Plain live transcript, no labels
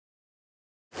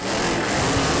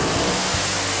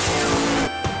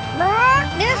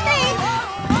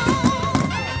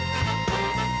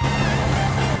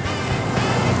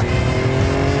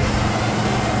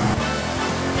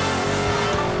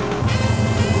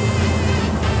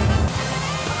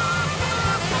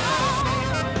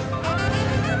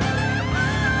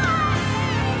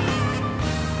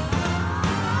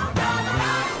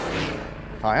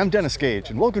Hi, I'm Dennis Gage,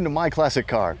 and welcome to My Classic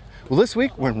Car. Well, this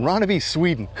week we're in Ronneby,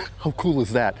 Sweden. How cool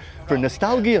is that? For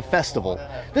Nostalgia Festival.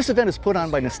 This event is put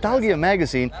on by Nostalgia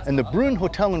magazine and the Brunn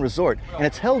Hotel and Resort, and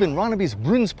it's held in Ronneby's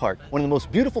Brunnspark, one of the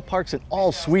most beautiful parks in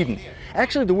all Sweden.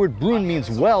 Actually, the word Brunn means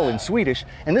well in Swedish,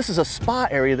 and this is a spa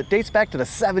area that dates back to the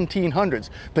 1700s.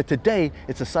 But today,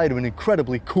 it's the site of an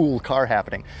incredibly cool car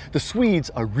happening. The Swedes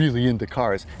are really into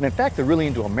cars, and in fact, they're really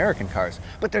into American cars.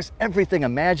 But there's everything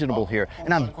imaginable here,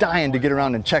 and I'm dying to get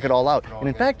around and check it all out. And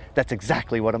in fact, that's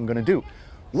exactly what I'm going to do.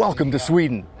 Welcome to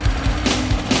Sweden.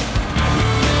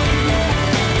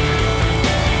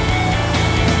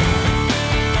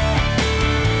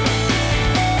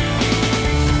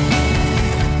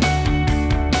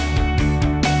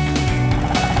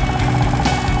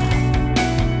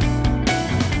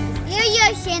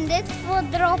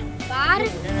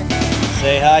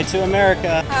 Say hi to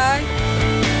America. Hi.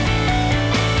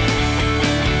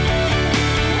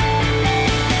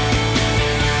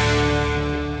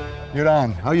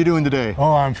 Giovanni, how are you doing today?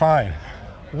 Oh, I'm fine.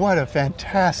 What a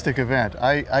fantastic event.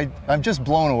 I'm just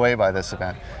blown away by this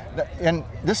event. And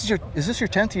is this your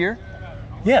 10th year?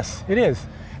 Yes, it is.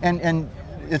 And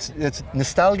it's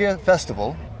Nostalgia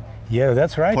Festival. Yeah,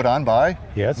 that's right. Put on by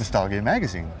Yes. Nostalgia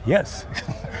magazine. Yes.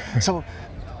 So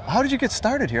how did you get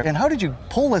started here? And how did you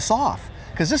pull this off?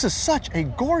 Because this is such a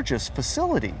gorgeous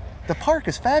facility. The park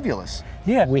is fabulous.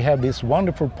 Yeah, we have this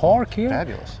wonderful park here.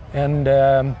 Fabulous. And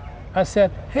I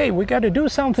said, hey, we got to do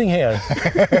something here.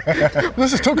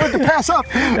 This is too good to pass up.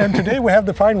 And today we have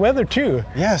the fine weather too.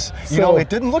 Yes. So, you know, it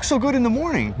didn't look so good in the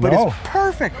morning, but No. it's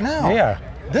perfect now. Yeah.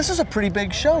 This is a pretty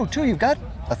big show too. You've got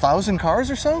 1,000 cars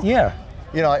or so? Yeah.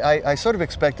 You know, I sort of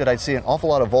expected I'd see an awful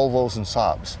lot of Volvos and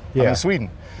Saabs. I'm Yeah. in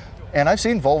Sweden. And I've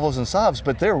seen Volvos and Saabs,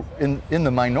 but they're in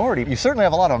the minority. You certainly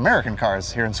have a lot of American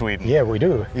cars here in Sweden. Yeah, we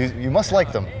do. You must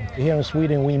like them. Here in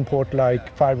Sweden, we import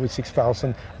like 5,000 or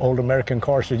 6,000 old American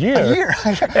cars a year. A year?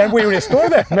 And we restore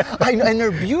them. And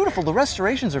they're beautiful. The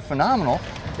restorations are phenomenal.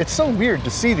 It's so weird to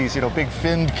see these, you know, big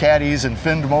finned caddies and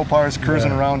finned Mopars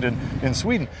cruising around in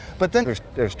Sweden. But then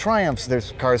there's Triumphs,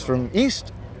 there's cars from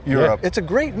East Europe. Yeah. It's a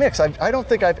great mix. I don't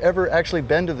think I've ever actually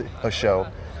been to a show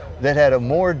that had a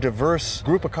more diverse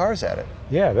group of cars at it.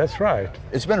 Yeah, that's right.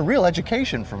 It's been a real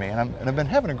education for me, and I've been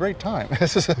having a great time.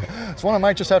 It's one I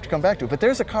might just have to come back to. But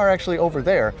there's a car actually over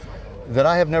there that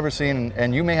I have never seen,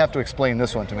 and you may have to explain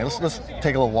this one to me. Let's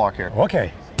take a little walk here.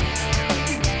 Okay.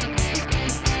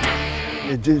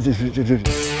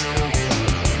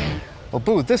 Well,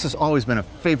 Boo, this has always been a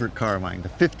favorite car of mine, the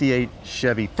 58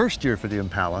 Chevy, first year for the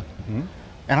Impala, and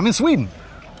I'm in Sweden.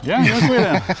 Yeah, you're in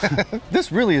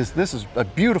Sweden. This is a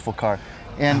beautiful car,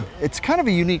 and it's kind of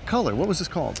a unique color. What was this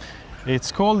called?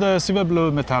 It's called Silver Blue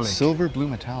Metallic. Silver Blue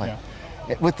Metallic.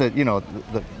 Yeah. With the, you know,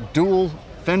 the dual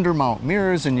fender mount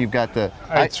mirrors, and you've got the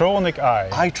Itronic eye.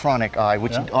 Itronic eye,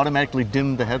 which automatically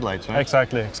dimmed the headlights, right?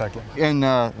 Exactly. And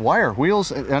wire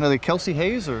wheels, and are they Kelsey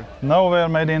Hayes or? No, we're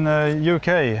made in UK,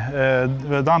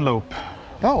 the Dunlop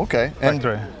Oh, okay.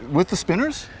 factory. And with the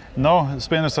spinners? No,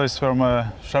 spinners is from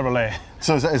Chevrolet.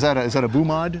 So is that a Boo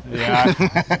mod? Yeah,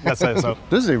 let's say so.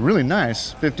 This is a really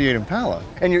nice 58 Impala.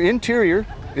 And your interior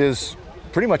is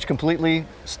pretty much completely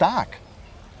stock.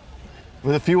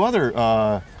 With a few other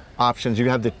options. You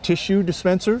have the tissue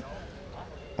dispenser.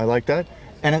 I like that.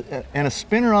 And a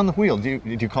spinner on the wheel. Do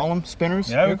you call them spinners?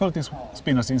 Yeah, we call it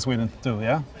spinners in Sweden too,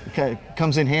 yeah? Okay,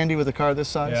 comes in handy with a car this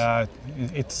size? Yeah,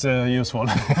 it's useful.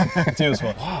 It's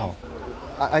useful. Wow.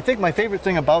 I think my favorite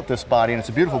thing about this body, and it's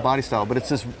a beautiful body style, but it's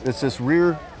this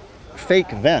rear fake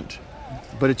vent.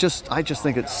 But I just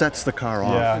think it sets the car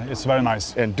off. Yeah, it's very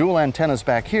nice. And dual antennas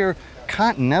back here,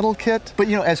 Continental kit. But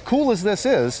you know, as cool as this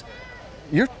is,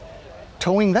 you're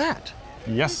towing that.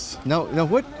 Yes. Now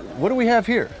what do we have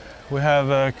here? We have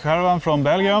a caravan from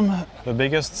Belgium, the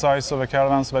biggest size of a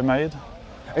caravans we made.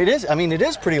 It is, I mean, it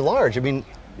is pretty large. I mean,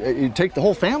 you take the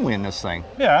whole family in this thing.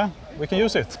 Yeah, we can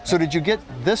use it. So did you get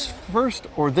this first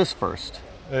or this first?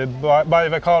 Buy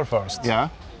the car first. Yeah.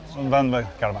 And then the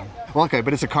caravan. Well, okay,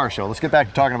 but it's a car show. Let's get back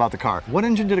to talking about the car. What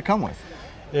engine did it come with?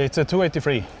 It's a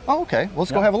 283. Oh, okay. Well,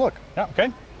 let's go have a look. Yeah,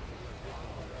 okay.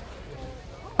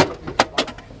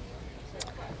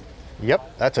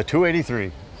 Yep, that's a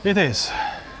 283. It is.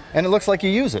 And it looks like you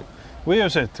use it. We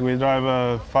use it. We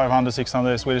drive 500,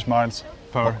 600 Swedish miles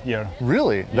per year.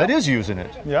 Really? Yeah. That is using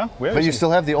it. Yeah, we are But you using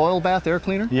still have the oil bath air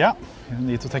cleaner? it. Yeah, you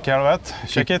need to take care of that.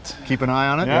 Check it. Keep an eye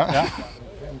on it? Yeah.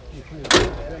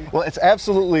 Well, it's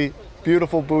absolutely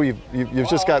beautiful, Boo. You've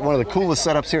just got one of the coolest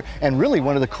setups here, and really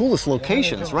one of the coolest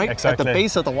locations, right? Exactly. At the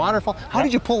base of the waterfall. How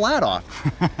did you pull that off?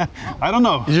 I don't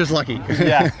know. You're just lucky.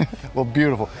 Yeah. Well,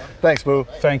 beautiful. Thanks, Boo.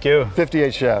 Thank you.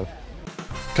 58 Chev.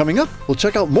 Coming up, we'll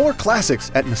check out more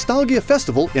classics at Nostalgia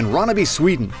Festival in Ronneby,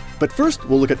 Sweden. But first,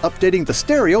 we'll look at updating the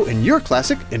stereo in your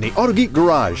classic in the Auto Geek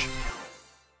Garage.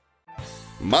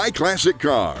 My Classic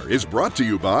Car is brought to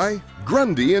you by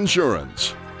Grundy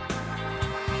Insurance.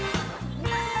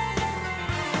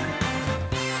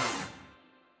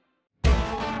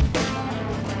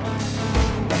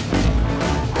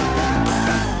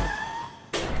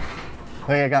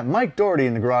 Hey, I got Mike Doherty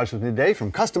in the garage with me today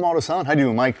from Custom Auto Sound. How you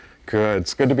doing, Mike? Good.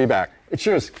 It's good to be back. It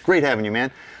sure is great having you,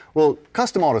 man. Well,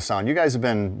 Custom Auto Sound, you guys have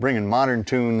been bringing modern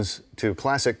tunes to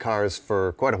classic cars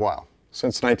for quite a while.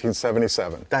 Since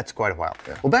 1977. That's quite a while.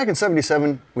 Yeah. Well, back in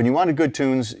 '77, when you wanted good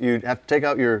tunes, you'd have to take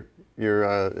out your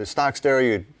stock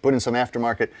stereo, you'd put in some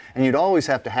aftermarket, and you'd always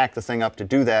have to hack the thing up to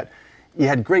do that. You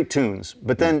had great tunes,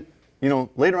 but then, you know,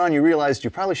 later on you realized you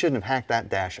probably shouldn't have hacked that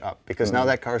dash up, because now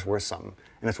that car's worth something,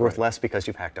 and it's worth less because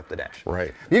you've hacked up the dash.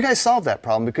 Right. You guys solved that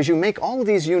problem because you make all of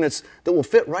these units that will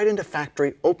fit right into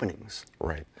factory openings.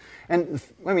 Right. And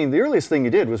I mean, the earliest thing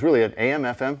you did was really an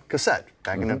AM/FM cassette.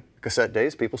 Back in the cassette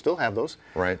days, people still have those.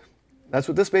 Right. That's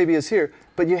what this baby is here.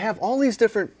 But you have all these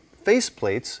different face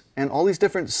plates and all these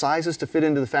different sizes to fit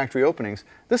into the factory openings.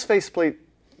 This faceplate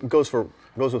goes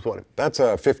with what? That's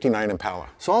a 59 Impala.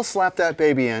 So I'll slap that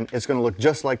baby in. It's going to look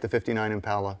just like the 59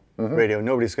 Impala radio.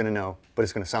 Nobody's going to know, but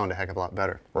it's going to sound a heck of a lot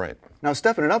better. Right. Now,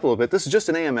 stepping it up a little bit, this is just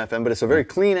an AM/FM, but it's a very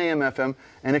clean AM/FM,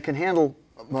 and it can handle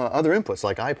other inputs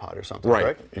like iPod or something,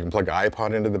 right? You can plug an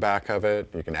iPod into the back of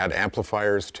it. You can add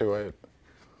amplifiers to it.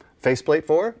 Faceplate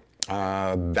for?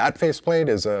 That faceplate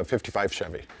is a 55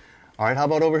 Chevy. All right, how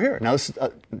about over here? Now,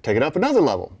 take it up another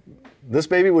level. This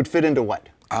baby would fit into what?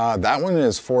 That one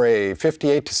is for a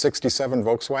 58 to 67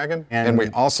 Volkswagen, and we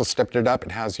also stepped it up.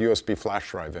 It has USB flash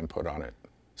drive input on it.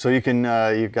 So you can,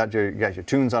 you've got your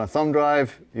tunes on a thumb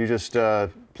drive. You just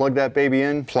plug that baby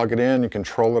in. Plug it in. You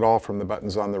control it all from the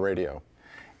buttons on the radio.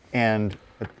 And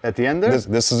at the end there?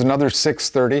 This is another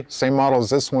 630, same model as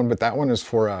this one, but that one is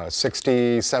for a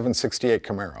 67, 68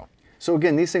 Camaro. So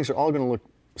again, these things are all going to look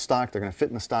stock. They're going to fit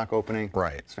in the stock opening.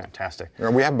 Right. It's fantastic.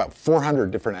 We have about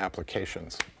 400 different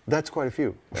applications. That's quite a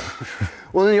few.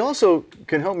 Well, then you also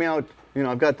can help me out. You know,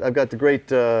 I've got the great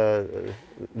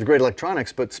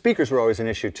electronics, but speakers were always an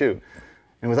issue too.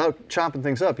 And without chopping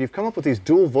things up, you've come up with these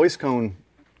dual voice cone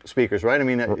speakers, right? I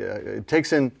mean, it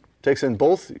takes in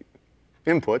both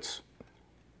inputs,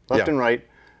 left and right,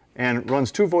 and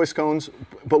runs two voice cones,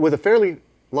 but with a fairly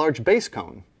large bass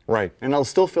cone. Right. And it'll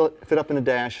still fit up in the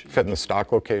dash. Fit in the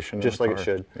stock location. Just like it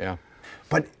should. Yeah.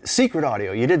 But secret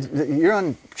audio, you're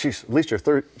on, geez, at least your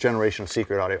third generation of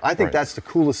secret audio. I think that's the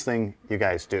coolest thing you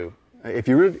guys do. If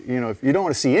you really, if you don't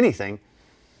want to see anything,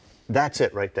 that's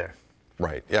it right there.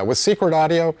 Right. Yeah. With secret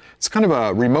audio, it's kind of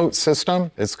a remote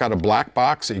system. It's got a black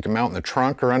box that you can mount in the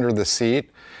trunk or under the seat.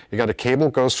 You got a cable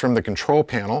goes from the control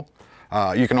panel.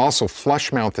 You can also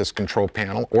flush mount this control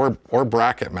panel or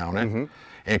bracket mount it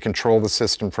and control the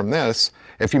system from this.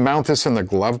 If you mount this in the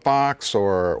glove box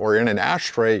or in an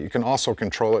ashtray, you can also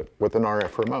control it with an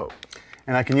RF remote.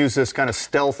 And I can use this kind of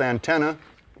stealth antenna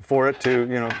for it to,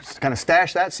 kind of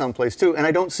stash that someplace too. And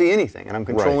I don't see anything, and I'm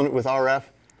controlling it with RF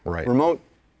remote.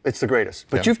 It's the greatest.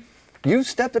 But you've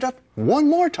stepped it up one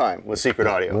more time with secret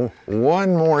audio.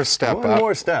 One more step up. One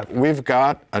more step. We've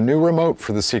got a new remote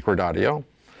for the secret audio.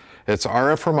 It's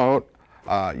RF remote.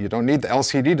 You don't need the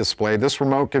LCD display. This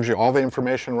remote gives you all the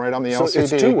information right on the LCD. So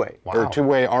it's two-way. Wow. Or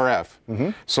two-way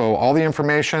RF. So all the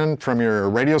information from your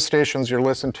radio stations you're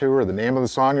listening to or the name of the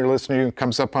song you're listening to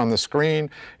comes up on the screen.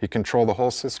 You control the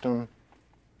whole system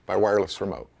by wireless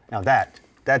remote. Now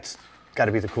that's got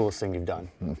to be the coolest thing you've done.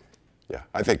 Yeah,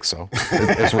 I think so.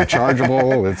 It's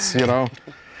rechargeable. It's,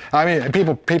 I mean,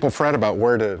 people fret about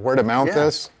where to mount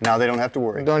this. Now they don't have to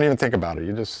worry. Don't even think about it.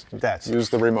 You just use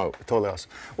the remote. Totally awesome.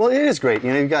 Well, it is great.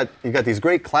 You've got these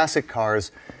great classic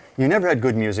cars. You never had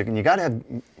good music, and you got to have.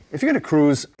 If you're going to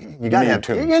cruise, you got to have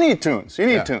tunes. You need tunes. You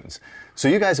need tunes. So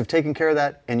you guys have taken care of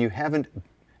that, and you haven't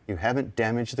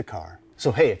damaged the car.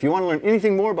 So hey, if you want to learn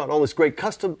anything more about all this great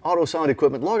custom auto sound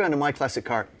equipment, log on to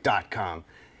myclassiccar.com.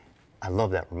 I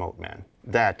love that remote, man.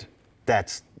 That's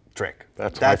trick.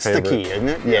 That's the key, isn't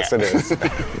it? Yes, it is.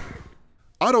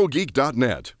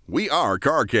 AutoGeek.net. We are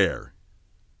car care.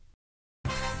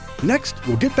 Next,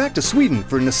 we'll get back to Sweden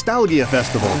for Nostalgia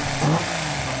Festival.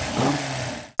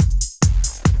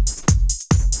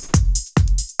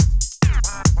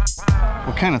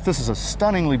 Well, Kenneth, this is a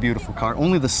stunningly beautiful car.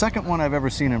 Only the second one I've ever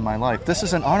seen in my life. This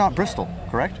is an Arnolt Bristol,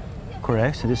 correct?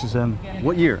 Correct. So this is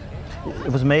what year?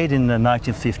 It was made in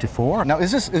 1954. Now,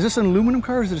 is this an aluminum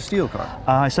car or is it a steel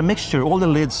car? It's a mixture. All the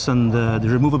lids and the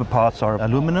removable parts are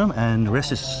aluminum, and the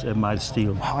rest is mild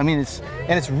steel. Wow, I mean,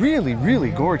 it's really,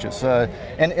 really gorgeous.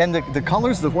 And the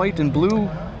colors, the white and blue,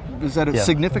 is that a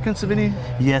significance of any?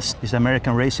 Yes, it's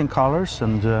American racing colors,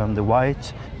 and the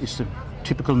white is the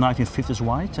typical 1950s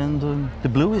white, and the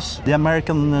blue is the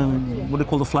American, what do you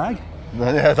call the flag?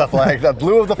 Yeah, the flag, the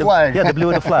blue of the flag. Yeah, the blue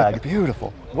of the flag.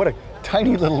 Beautiful. What a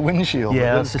tiny little windshield.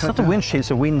 Yeah, it's not a windshield,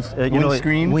 it's a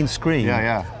windscreen. Windscreen.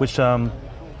 Yeah. Which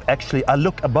actually I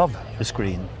look above the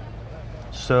screen.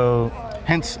 So.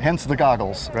 Hence the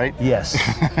goggles, right? Yes,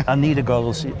 I need the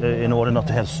goggles in order not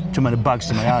to have too many bugs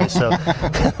in my eyes. So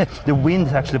the wind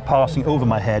is actually passing over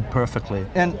my head perfectly.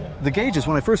 And the gauges,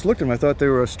 when I first looked at them, I thought they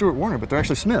were a Stuart Warner, but they're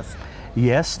actually Smith.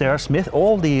 Yes, they are Smith.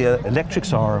 All the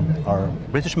electrics are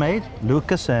British made,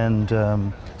 Lucas and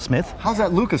Smith. How's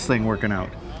that Lucas thing working out?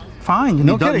 Fine,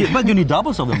 but you need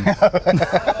doubles of them.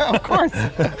 Of course.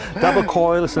 Double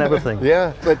coils and everything.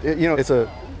 Yeah, but it's a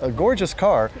gorgeous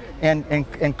car and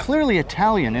clearly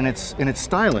Italian in its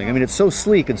styling. I mean, it's so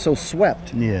sleek and so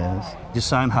swept. Yes.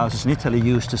 Design houses in Italy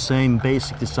use the same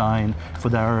basic design for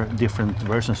their different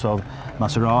versions of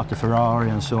Maserati,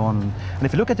 Ferrari, and so on. And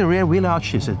if you look at the rear wheel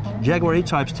arches, Jaguar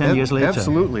E-Types 10 years later.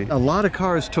 Absolutely. A lot of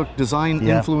cars took design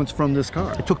influence from this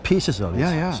car. It took pieces of it.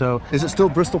 Yeah. So is it still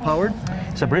Bristol powered?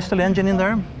 It's a Bristol engine in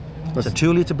there. It's a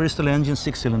 2-liter Bristol engine,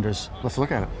 6 cylinders. Let's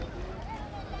look at it.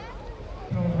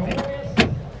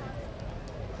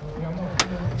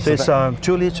 So it's a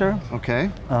 2-liter, okay,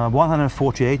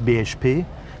 148 bhp.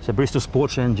 It's a Bristol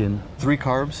sports engine. 3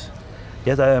 carbs.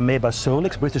 Yes, they are made by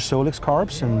Solix, British Solix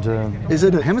carbs. And is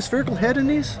it a hemispherical head in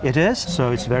these? It is,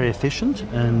 so it's very efficient.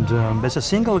 And there's a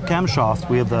single camshaft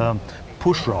with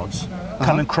push rods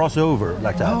come and cross over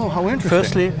like that. Oh, how interesting.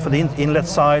 Firstly, for the inlet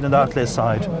side and outlet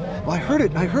side. Well, I heard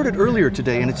it earlier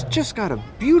today, and it's just got a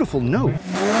beautiful note.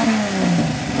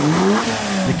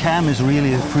 The cam is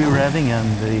really free revving and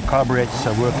the carburetors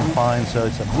are working fine, so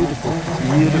it's a beautiful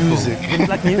music. It's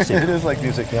like music. It is like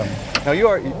music. Yeah. Now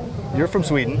you're from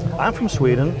Sweden. I'm from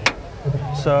Sweden,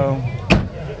 so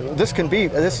this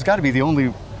has got to be the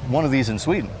only one of these in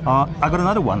Sweden. I got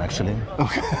another one actually.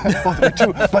 Okay. Well, there are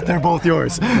 2, but they're both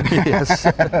yours. Yes.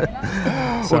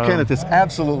 Well, Kenneth, it's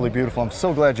absolutely beautiful. I'm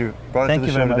so glad you brought it to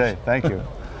the show today. Thank you.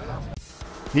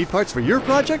 Need parts for your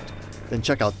project? Then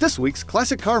check out this week's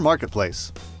Classic Car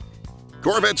Marketplace.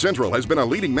 Corvette Central has been a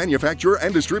leading manufacturer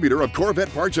and distributor of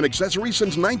Corvette parts and accessories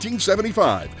since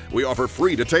 1975. We offer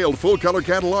free detailed full-color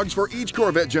catalogs for each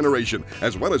Corvette generation,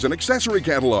 as well as an accessory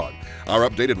catalog. Our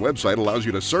updated website allows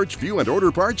you to search, view, and order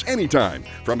parts anytime.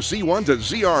 From C1 to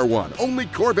ZR1, only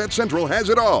Corvette Central has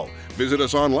it all. Visit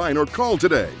us online or call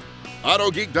today.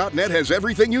 AutoGeek.net has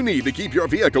everything you need to keep your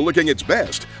vehicle looking its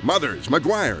best. Mothers,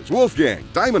 Meguiar's, Wolfgang,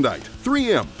 Diamondite,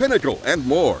 3M, Pinnacle, and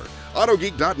more.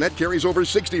 AutoGeek.net carries over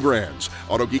 60 brands.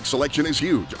 AutoGeek's selection is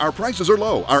huge. Our prices are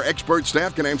low. Our expert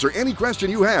staff can answer any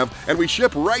question you have, and we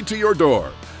ship right to your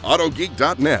door.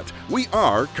 AutoGeek.net. We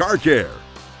are car care.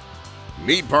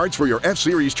 Need parts for your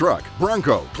F-Series truck,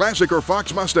 Bronco, Classic or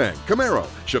Fox Mustang, Camaro,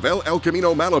 Chevelle El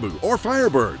Camino Malibu, or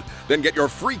Firebird? Then get your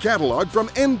free catalog from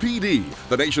NPD,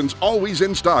 the nation's always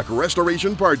in-stock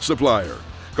restoration parts supplier.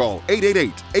 Call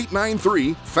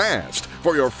 888-893-FAST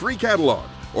for your free catalog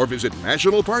or visit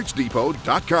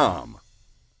nationalpartsdepot.com.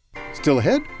 Still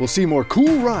ahead, we'll see more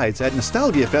cool rides at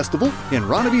Nostalgia Festival in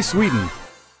Ronneby, Sweden.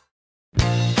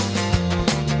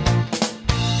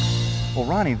 Well,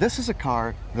 Ronnie, this is a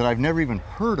car that I've never even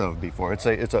heard of before. It's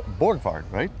a Borgward,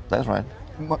 right? That's right.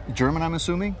 German, I'm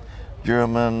assuming?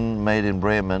 German, made in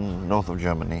Bremen, north of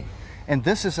Germany. And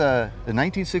this is a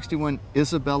 1961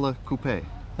 Isabella Coupe.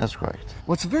 That's correct.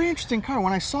 Well, it's a very interesting car.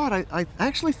 When I saw it, I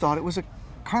actually thought it was a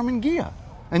Carmen Ghia.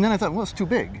 And then I thought, well, it's too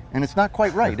big, and it's not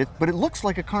quite right. But it looks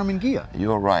like a Carmen Ghia.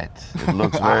 You're right. It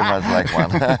looks very much like one.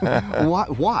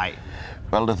 Why?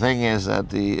 Well, the thing is that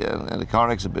the car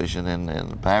exhibition in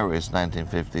Paris,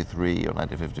 1953 or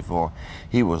 1954,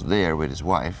 he was there with his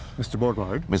wife. Mr.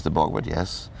 Borgward. Mr. Borgward,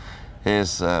 yes.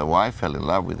 His wife fell in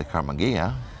love with the Carmen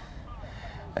Ghia,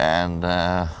 and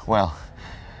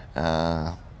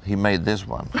he made this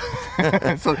one.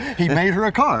 So he made her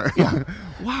a car. Yeah.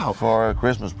 Wow. For a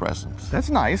Christmas present.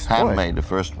 That's nice. Handmade, the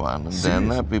first one, and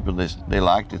then people they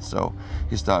liked it, so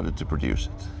he started to produce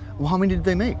it. Well, how many did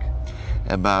they make?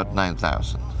 About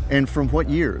 9,000. And from what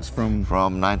years? From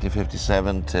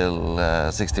 1957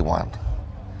 till 61.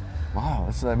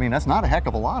 Wow, that's not a heck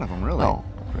of a lot of them, really. No,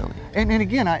 not really. And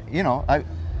again,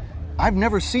 I've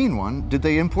never seen one. Did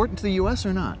they import it to the U.S.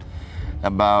 or not?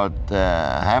 About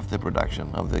half the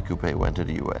production of the coupe went to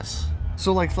the U.S.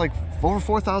 So like over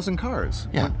 4,000 cars.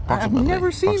 Yeah, I've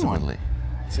never seen approximately.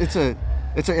 one.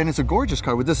 It's a gorgeous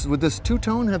car. Would this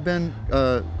two-tone have been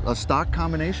a stock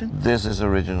combination? This is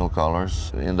original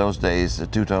colors. In those days, the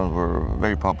two-tones were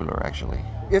very popular, actually.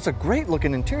 It's a great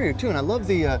looking interior too, and I love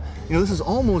the, you know, this is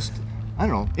almost, I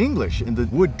don't know, English in the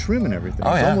wood trim and everything.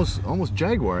 Oh, it's yeah. almost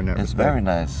Jaguar in that It's respect. very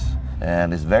nice,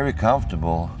 and it's very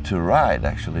comfortable to ride,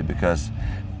 actually, because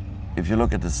if you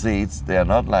look at the seats, they are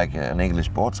not like an English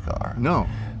sports car. No.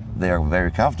 They are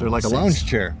very comfortable. They're like a seats. lounge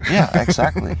chair. Yeah,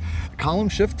 exactly. Column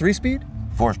shift, 3-speed?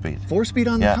 4-speed. 4-speed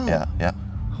on the column? Yeah.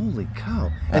 Holy cow.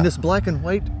 And this black and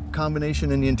white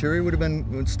combination in the interior would have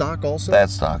been stock also?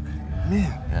 That's stock.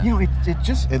 Man, you know,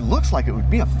 it looks like it would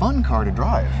be a fun car to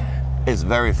drive. It's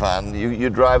very fun. You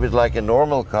drive it like a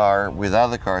normal car with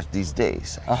other cars these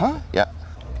days. Uh-huh. Yeah.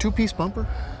 2-piece bumper?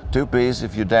 2-piece,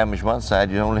 if you damage one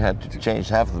side, you only had to change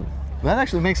half of them. That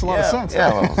actually makes a lot of sense.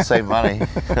 Yeah, well, save money.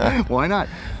 Why not?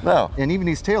 No. And even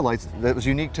these taillights, that was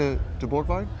unique to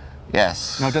Borgward?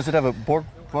 Yes. Now, does it have a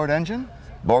Borgward engine?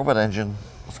 Borgward engine.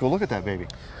 Let's go look at that baby.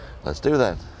 Let's do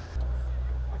that.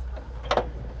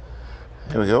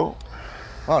 Here we go.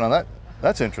 Oh, no,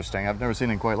 that's interesting. I've never seen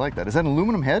anything quite like that. Is that an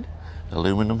aluminum head?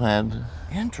 Aluminum head.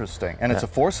 Interesting. And it's a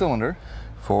 4-cylinder.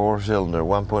 4-cylinder,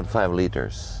 1.5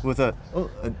 liters. With a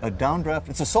downdraft.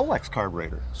 It's a Solex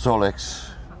carburetor. Solex.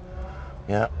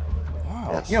 Yeah. Wow.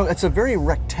 Yes. You know, it's a very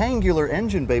rectangular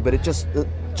engine bay, but it just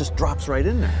drops right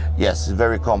in there. Yes, it's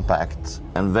very compact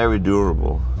and very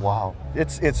durable. Wow.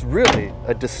 It's really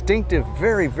a distinctive,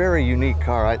 very, very unique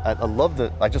car.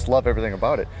 I just love everything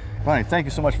about it. Ronnie, thank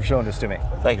you so much for showing this to me.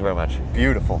 Thank you very much.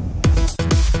 Beautiful.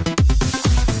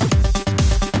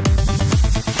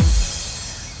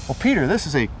 Well, Peter, this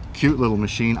is a cute little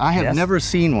machine. I have never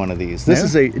seen one of these. This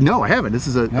is no, I haven't. This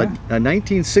is a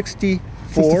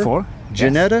 1964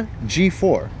 Ginetta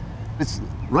G4. It's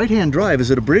right-hand drive.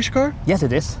 Is it a British car? Yes,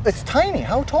 it is. It's tiny.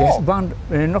 How tall? Yes,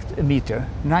 not a meter,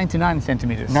 99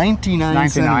 centimeters. 99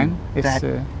 centimeters.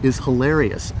 That is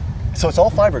hilarious. So it's all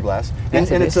fiberglass,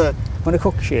 Yes, and it's a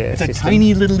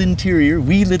tiny little interior,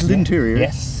 wee little interior.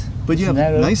 Yes. But you have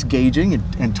nice gauging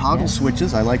and toggle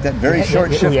switches. I like that. Very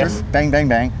short shifter. Yes. Bang, bang,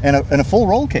 bang. And a full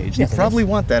roll cage. Yes, you probably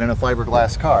want that in a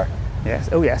fiberglass car. Yes.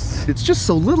 Oh, yes. It's just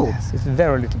so little. Yes, it's a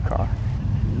very little car.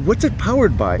 What's it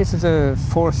powered by? This is a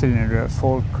 4-cylinder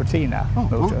Ford Cortina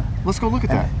motor. Well, let's go look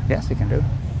at that. Yes, you can do.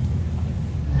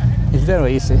 It's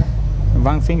very easy.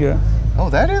 One finger. Oh,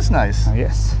 that is nice.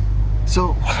 Yes.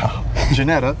 So, wow.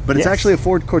 Ginetta, but it's actually a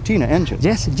Ford Cortina engine.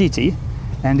 Yes, GT.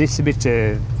 And it's a bit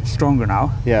stronger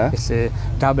now. Yeah. It's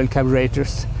double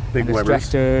carburetors. Big and Webers.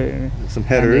 Tractor, some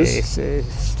headers.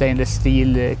 It's stainless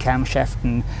steel camshaft,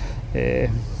 and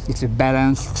it's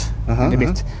balanced and a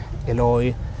bit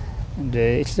alloy. And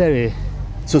it's very...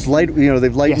 So it's light, you know,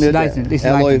 they've lightened it,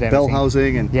 alloy bell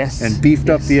housing, and beefed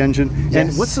up the engine. Yes.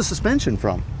 And what's the suspension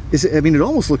from? Is it, I mean, it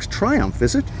almost looks Triumph,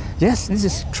 is it? Yes, this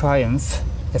is Triumph,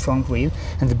 the front wheel,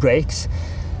 and the brakes.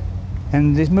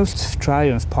 And the most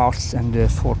Triumph parts and the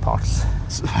Ford parts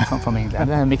from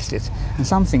England. I mixed it. And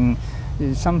some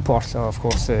parts are, of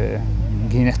course,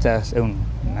 Ginetta's own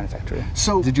manufacturer.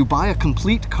 So, did you buy a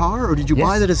complete car, or did you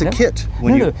buy that as a kit?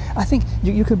 No, I think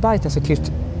you could buy it as a kit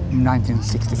in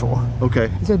 1964. Okay.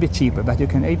 It's a bit cheaper, but you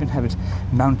can even have it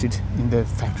mounted in the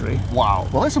factory. Wow.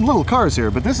 Well, there's some little cars here,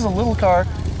 but this is a little car.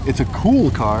 It's a cool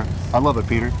car. I love it,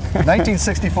 Peter.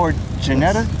 1964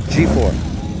 Ginetta G4.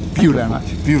 Beautiful. Thank you very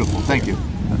much. Beautiful. Thank you.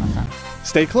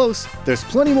 Stay close. There's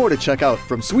plenty more to check out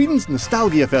from Sweden's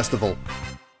Nostalgia Festival.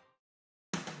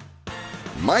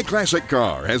 My Classic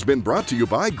Car has been brought to you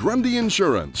by Grundy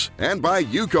Insurance and by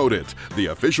U-Coat It, the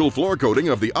official floor coating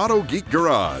of the Auto Geek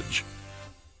Garage.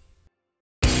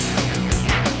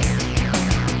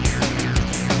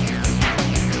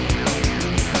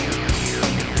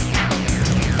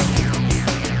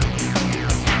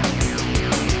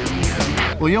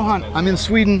 Well, Johan, I'm in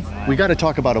Sweden. We got to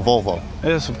talk about a Volvo.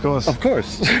 Yes, of course. Of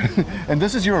course. And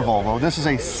this is your Volvo. This is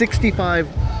a 65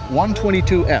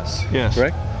 122S. Yes.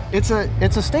 Correct? It's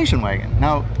a station wagon.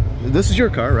 Now, this is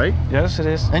your car, right? Yes, it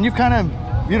is. And you've kind of,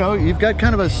 you know, you've got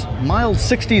kind of a mild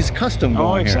 60s custom going.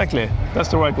 Oh, exactly. Here. That's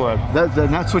the right word.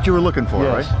 That's what you were looking for,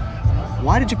 yes. right?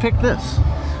 Why did you pick this?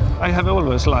 I have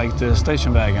always liked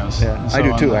station wagons. Yeah, I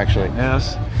do too, actually.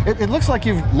 Yes. It looks like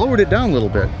you've lowered it down a little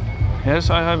bit.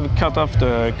 Yes, I have cut off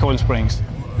the coil springs.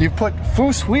 You've put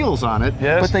Foose wheels on it,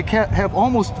 yes. But they have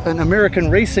almost an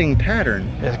American racing pattern.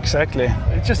 Exactly.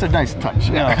 It's just a nice touch.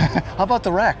 Yeah. How about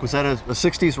the rack? Was that a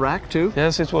 60s rack too?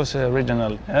 Yes, it was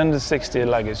original. And the 60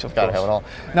 luggage, of course. Gotta have it all.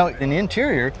 Now, in the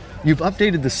interior, you've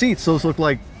updated the seats. Those look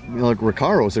like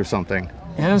Recaros or something.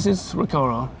 Yes, it's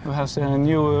Recaro, who has a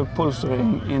new upholstery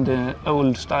in the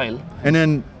old style. And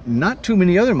then not too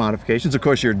many other modifications. Of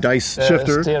course, your dice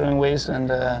shifter, steering wheels, and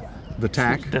the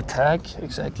tack. The tack,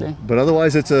 exactly. But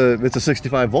otherwise, it's a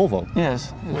 65 Volvo.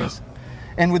 Yes, it is.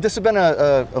 And would this have been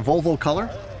a Volvo color?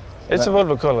 It's a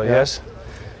Volvo color, yeah. yes.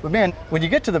 But man, when you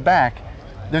get to the back,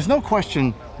 there's no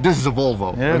question this is a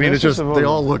Volvo. Yeah, I mean, it's just, they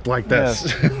all look like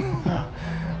this. Yes.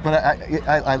 But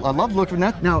I love looking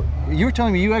at that. Now, you were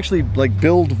telling me you actually like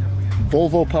build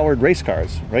Volvo-powered race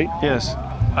cars, right? Yes.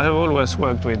 I have always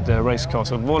worked with race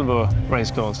cars, Volvo race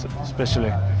cars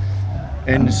especially.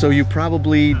 And so you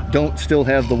probably don't still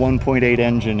have the 1.8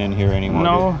 engine in here anymore?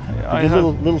 No, I have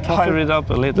little tougher? hired it up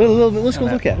a little. Let's go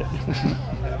look at it.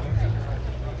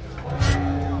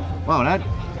 Wow,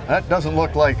 that doesn't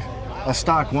look like a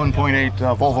stock 1.8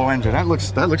 Volvo engine. That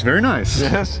looks very nice.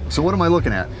 Yes. So what am I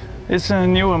looking at? It's a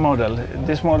newer model.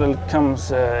 This model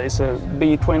comes, it's a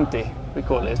B20, we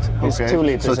call it. It's Okay. 2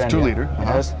 liters. So it's 2 liter.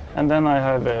 Yes. And then I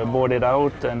have boarded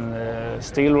out and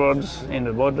steel rods in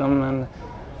the bottom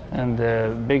and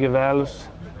bigger valves.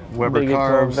 Weber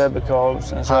Carbs. Weber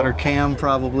Carbs. And Hotter cam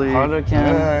probably. Hotter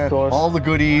cam, of course. All the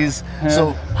goodies.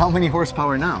 So how many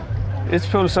horsepower now? It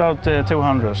pulls out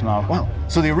 200 now. Wow.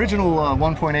 So the original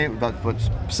 1.8, about what,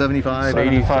 75, 80?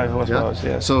 75 horsepower,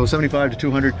 yes. So 75 to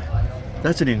 200,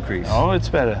 that's an increase. Oh, it's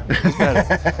better. It's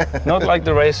better. Not like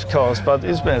the race cars, but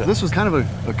it's better. This was kind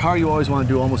of a car you always want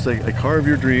to do, almost like a car of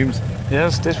your dreams.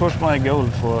 Yes, this was my goal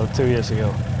for 2 years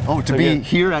ago. Oh, to be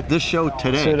here at this show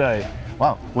today? Today.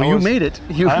 Wow. Well, you made it.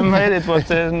 I made it, but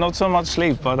not so much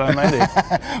sleep, but I made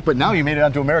it. But now you made it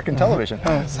onto American television.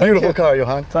 Beautiful car,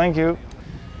 Johan. Thank you.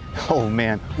 Oh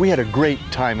man, we had a great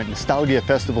time at Nostalgia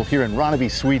Festival here in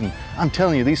Ronneby, Sweden. I'm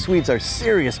telling you, these Swedes are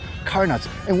serious car nuts,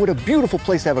 and what a beautiful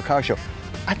place to have a car show.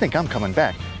 I think I'm coming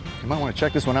back. You might want to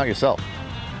check this one out yourself.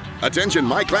 Attention,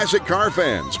 My Classic Car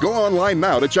fans. Go online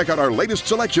now to check out our latest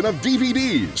selection of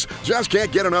DVDs. Just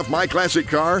can't get enough My Classic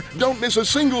Car? Don't miss a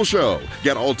single show.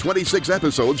 Get all 26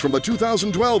 episodes from the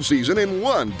 2012 season in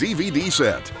one DVD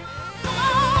set.